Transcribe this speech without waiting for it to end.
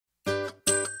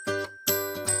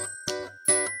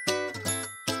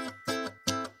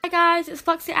guys, it's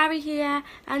Phloxiari here,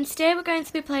 and today we're going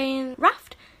to be playing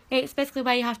Raft. It's basically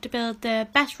where you have to build the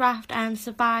best raft and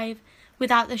survive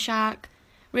without the shark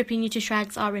ripping you to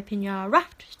shreds or ripping your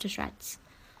raft to shreds.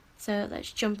 So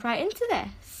let's jump right into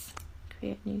this.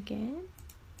 Create new game.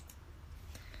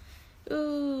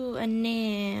 Ooh, a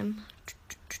name.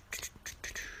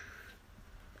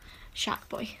 Shark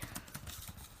Boy.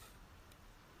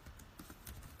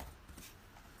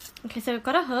 Okay, so we've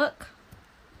got a hook.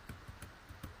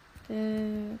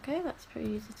 Okay, that's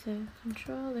pretty easy to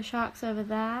control. The shark's over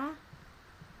there.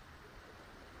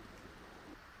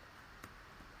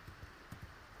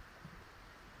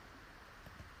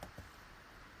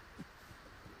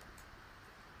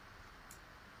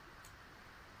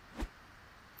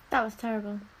 That was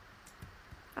terrible.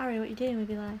 Ari, what are you doing with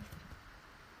your life?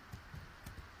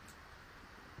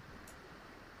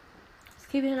 Just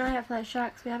keeping an eye out for that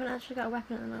sharks. We haven't actually got a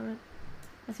weapon at the moment.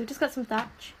 So we've just got some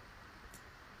thatch.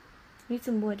 Need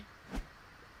some wood.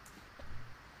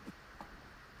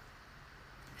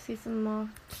 See some more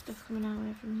stuff coming our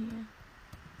way from here.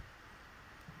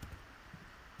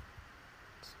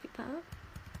 Just pick that up.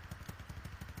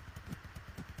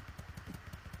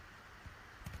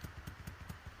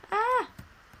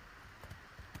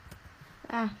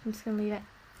 I'm just gonna leave it.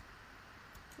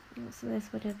 Got some of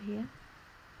this wood over here.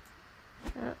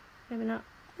 Oh, maybe not.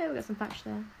 There, we got some thatch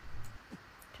there.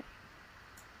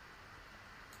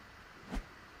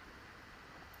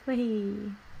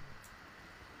 Whee!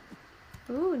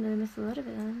 Ooh, no, I missed a lot of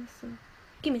it then. So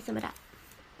give me some of that.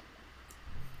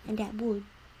 And that wood.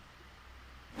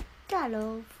 I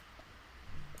love.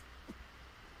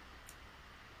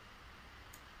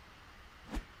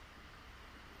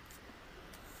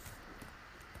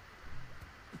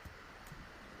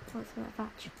 What's that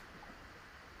thatch?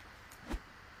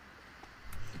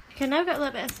 Okay, now we've got a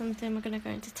little bit of something. We're going to go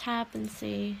into tab and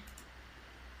see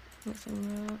what's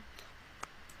on that.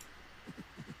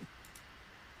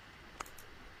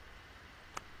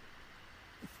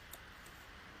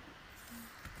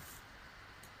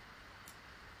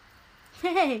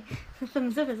 Hey!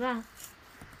 Thumbs up as well.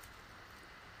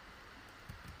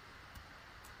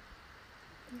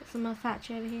 Got some more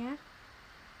thatch over here.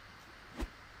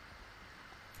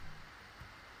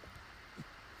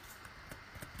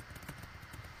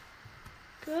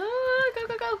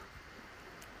 Go!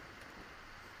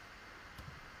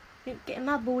 Get in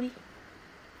my booty.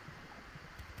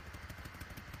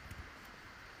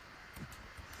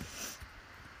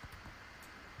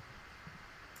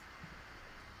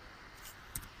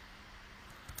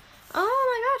 Oh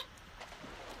my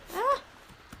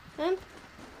god!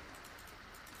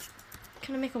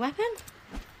 Can I make a weapon?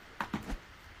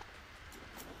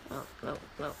 Oh, no.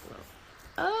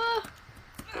 Oh!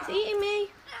 It's eating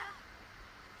me!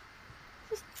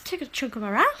 Just took a chunk of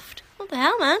a raft. What the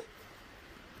hell, man?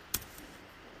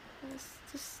 Let's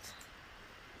just...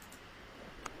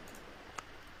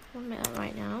 I'll make that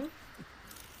right now.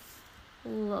 A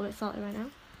little bit salty right now.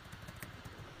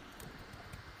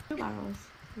 2 barrels.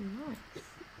 Nice.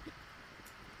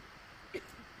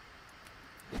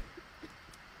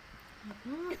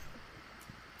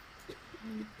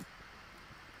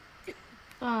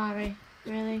 Oh, Ari,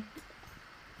 really?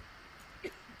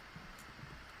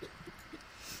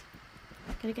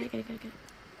 Get it. Yes.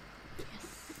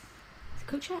 It's a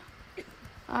cook shot.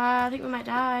 I think we might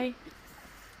die.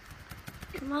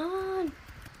 Come on.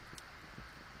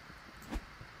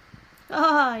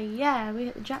 Oh, yeah, we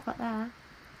hit the jackpot there.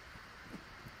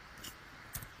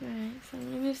 Right, so I'm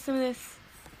going to move some of this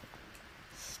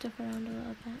stuff around a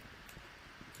little bit.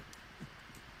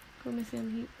 Go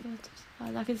missing heat.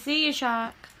 Oh, I can see you,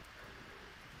 shark.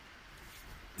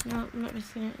 No, I'm not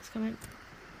missing it. It's coming.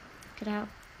 Get out.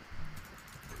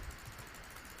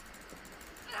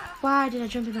 Why did I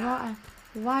jump in the water?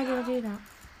 Why did I do that?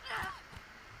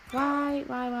 Why,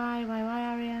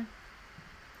 Aria?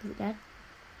 Is it dead?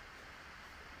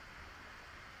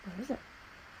 Where is it?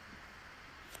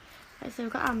 Right, so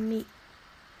we've got our meat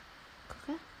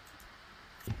cooker.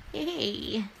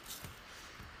 Hey!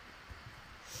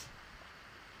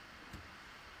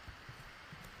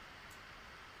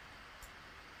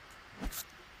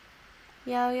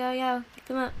 Yo, pick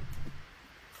them up.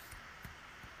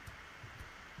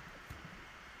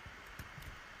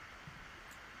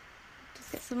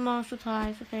 Just get some more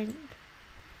supplies, I think.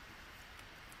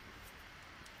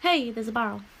 Hey, there's a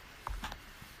barrel.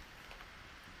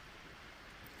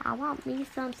 I want me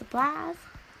some supplies.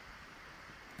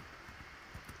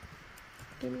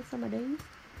 Give me some of those.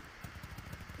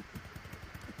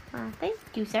 Thank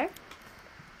you, sir.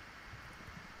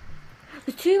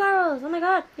 There's 2 barrels. Oh my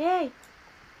god, yay.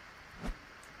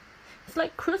 It's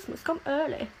like Christmas, come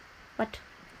early. What?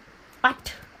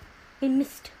 What? I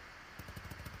missed.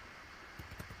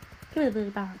 Give me the bloody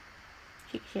barrel.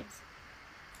 Cheeky shits.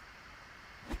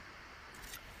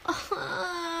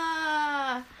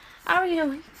 Oh, Aria,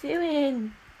 what are you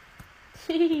doing?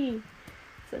 Gee.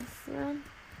 This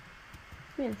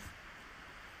yes.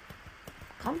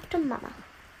 Come to mama.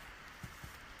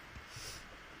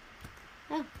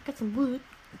 Oh, got some wood.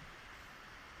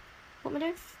 What am I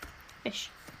doing? Fish.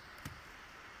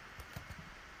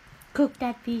 Cook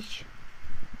that fish.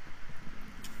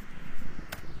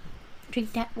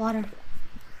 Drink that water.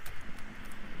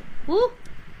 Woo!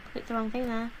 Clicked the wrong thing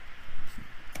there.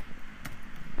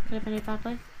 That could have been a bad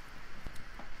way.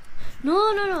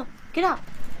 No, no, no. Get up.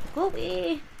 Go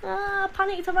away. Ah,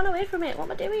 panic to run away from it. What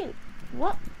am I doing?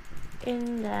 What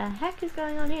in the heck is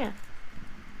going on here?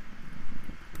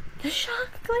 The shark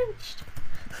glitched.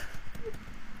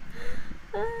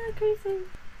 Ah, crazy.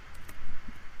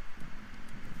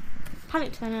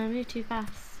 Panicked then I moved too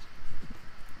fast.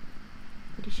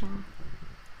 Pretty sharp.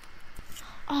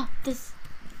 Oh, there's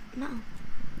metal.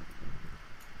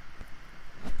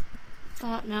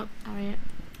 Oh, no, Harriet.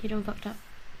 You done fucked up.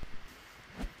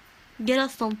 Get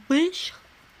us some fish.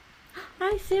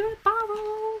 I see a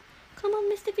barrel. Come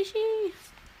on, Mr. Fishy.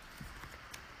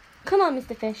 Come on,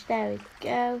 Mr. Fish. There we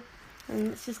go. And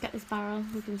let's just get this barrel.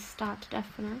 We can start to death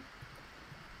for now.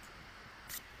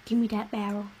 Give me that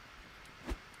barrel.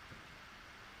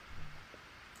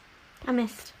 I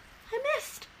missed. I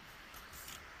missed.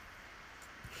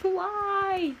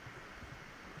 Why?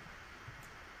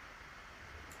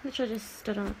 Literally just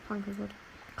stood on a plank of wood.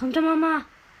 Come to mama.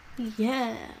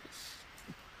 Yes.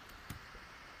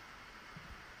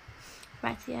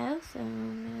 Rightio, so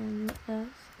I'm gonna look those.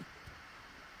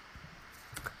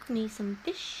 Cook me some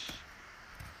fish.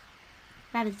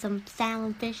 Having some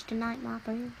salmon fish tonight, my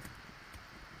friend.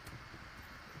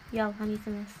 Yo, I need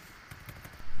some of this.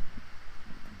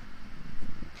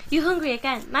 You hungry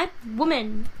again? My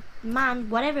woman, man,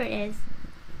 whatever it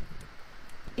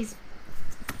is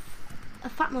a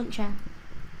fat muncher.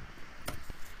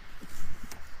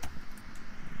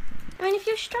 I mean, if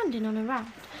you're stranded on a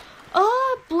raft.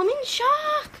 Oh, blooming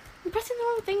shark! I'm pressing the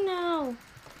wrong thing now.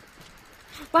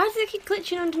 Why does it keep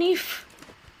glitching underneath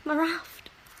my raft?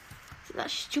 Is it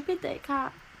that stupid that it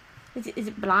can't? Is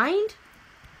it blind?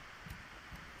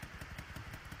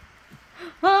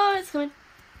 Oh, it's coming.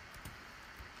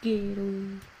 Get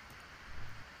on.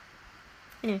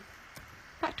 Anyway,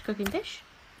 back to cooking fish.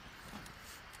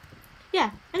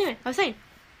 Yeah, anyway, I was saying,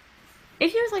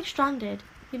 if you was like stranded,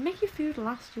 it'd make your food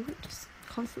last. You wouldn't just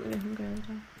constantly be hungry all the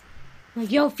time.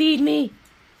 Like, yo, feed me!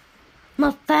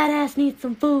 My fat ass needs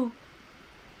some food.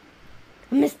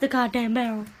 I missed the goddamn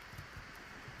barrel.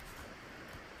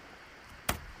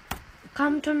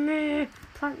 Come to me!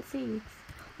 Plant seeds.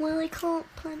 Well, I can't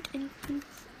plant any seeds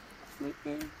right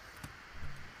now.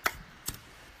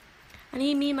 I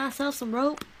need me myself some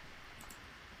rope.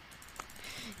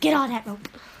 Get all that rope.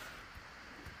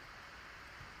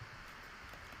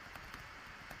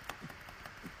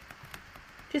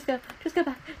 Just go back, just go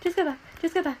back,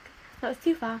 just go back. That was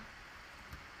too far.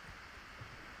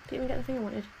 Didn't even get the thing I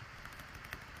wanted.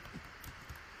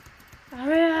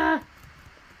 Aria!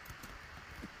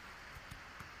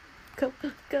 Go,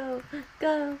 go,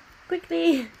 go,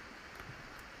 quickly!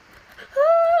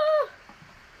 Ah!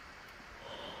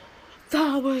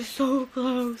 That was so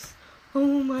close.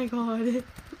 Oh my god.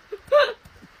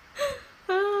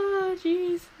 Oh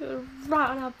jeez. Right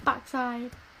on our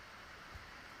backside.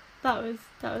 That was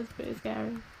pretty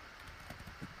scary.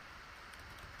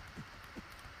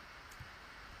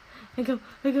 I go.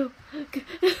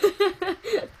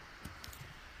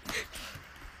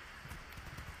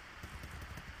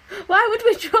 Why would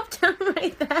we drop down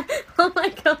right there? Oh my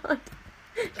god.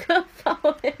 Go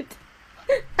forward.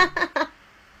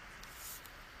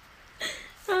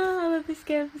 Oh, I love this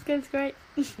game. This game's great.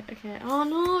 Okay. Oh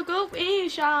no, go away,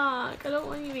 shark. I don't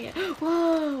want you to get.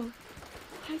 Whoa.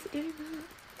 Why is it doing that?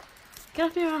 Get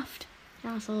off your raft, you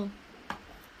asshole.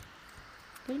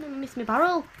 Don't you make me miss my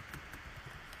barrel.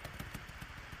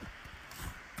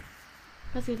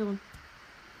 Where's the other one?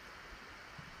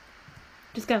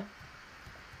 Just go.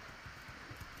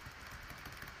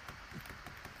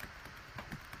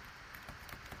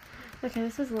 Okay,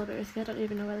 this is a little bit risky. I don't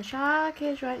even know where the shark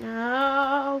is right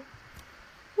now.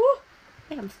 Woo! I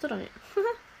think I'm stood on it.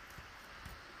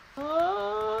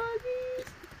 Oh, geez.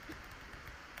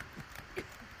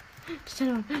 Just turn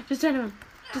around. Just turn around.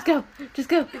 Just go. Just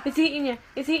go. It's eating you.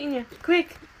 It's eating you.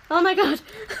 Quick. Oh my god.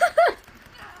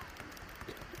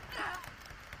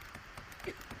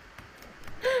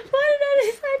 Why did I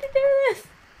decide to do this?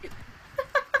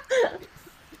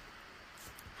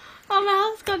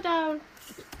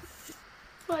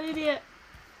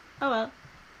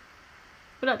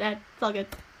 not dead. It's all good.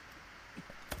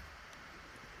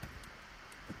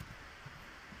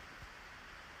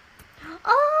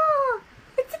 Oh,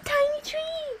 it's a tiny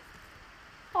tree.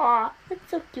 Oh,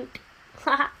 it's so cute.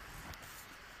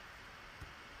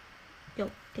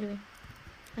 Yo, get away.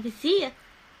 I can see you.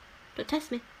 Don't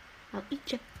test me. I'll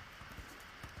eat you.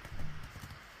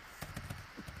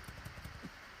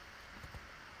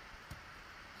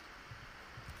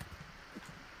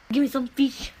 Give me some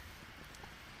fish.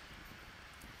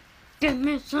 Give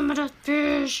me some of that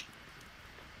fish.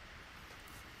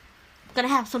 Gonna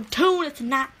have some tuna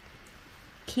tonight,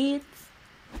 kids.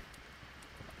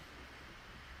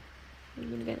 I'm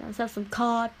gonna get ourselves some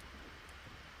cod,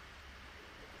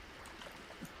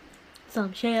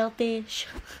 some shellfish.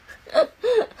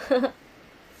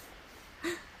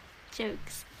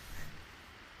 Jokes.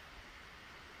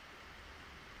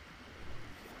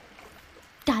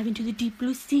 Dive into the deep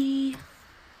blue sea.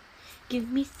 Give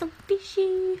me some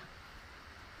fishy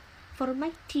for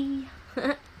my tea.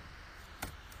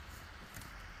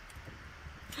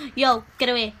 Yo, get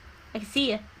away. I can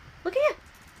see you. Look at you.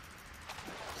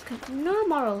 It's got no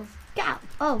morals. Get out.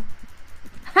 Oh.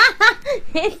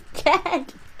 It's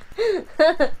dead.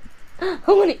 I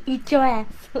want to eat your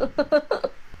ass.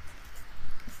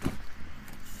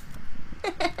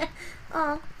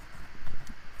 Oh.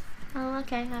 Oh,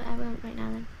 okay. I won't right now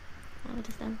then. I'll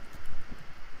just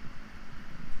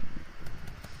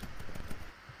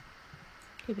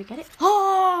Did we get it?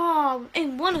 Oh,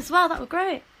 in one as well. That was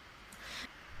great.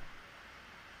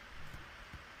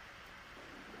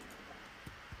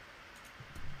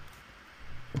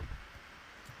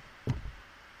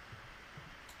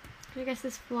 I guess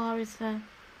this floor is for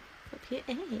up here.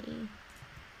 Hey.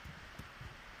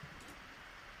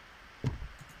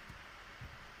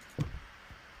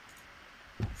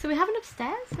 So we have an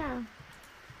upstairs now.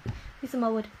 Need some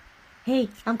more wood. Hey,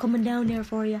 I'm coming down there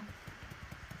for you.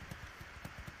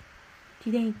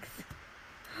 Thanks.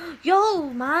 Yo,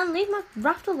 man, leave my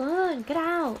raft alone. Get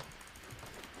out.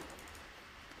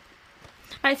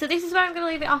 Right, so this is where I'm going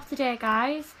to leave it off today,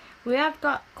 guys. We have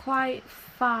got quite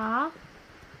far.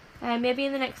 Maybe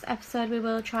in the next episode we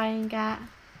will try and get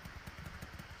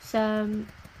some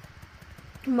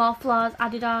more floors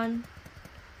added on.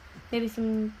 Maybe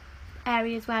some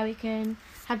areas where we can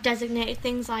have designated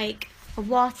things like a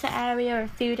water area or a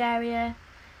food area.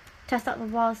 Test out the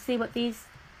walls, see what these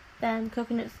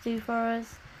coconuts do for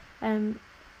us.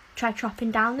 Try chopping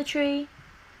down the tree.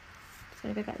 Just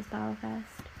gonna go get this barrel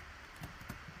first.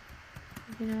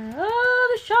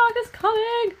 Oh, the shark is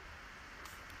coming!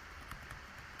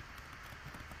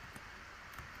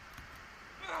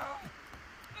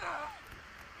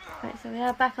 Right, so we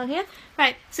are back on here.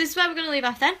 Right, so this is where we're going to leave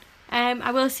off then.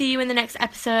 I will see you in the next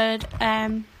episode.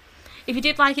 If you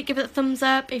did like it, give it a thumbs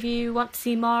up. If you want to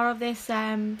see more of this,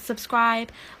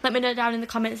 subscribe. Let me know down in the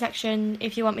comment section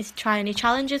if you want me to try any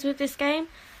challenges with this game.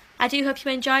 I do hope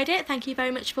you enjoyed it. Thank you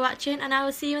very much for watching, and I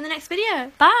will see you in the next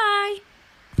video. Bye!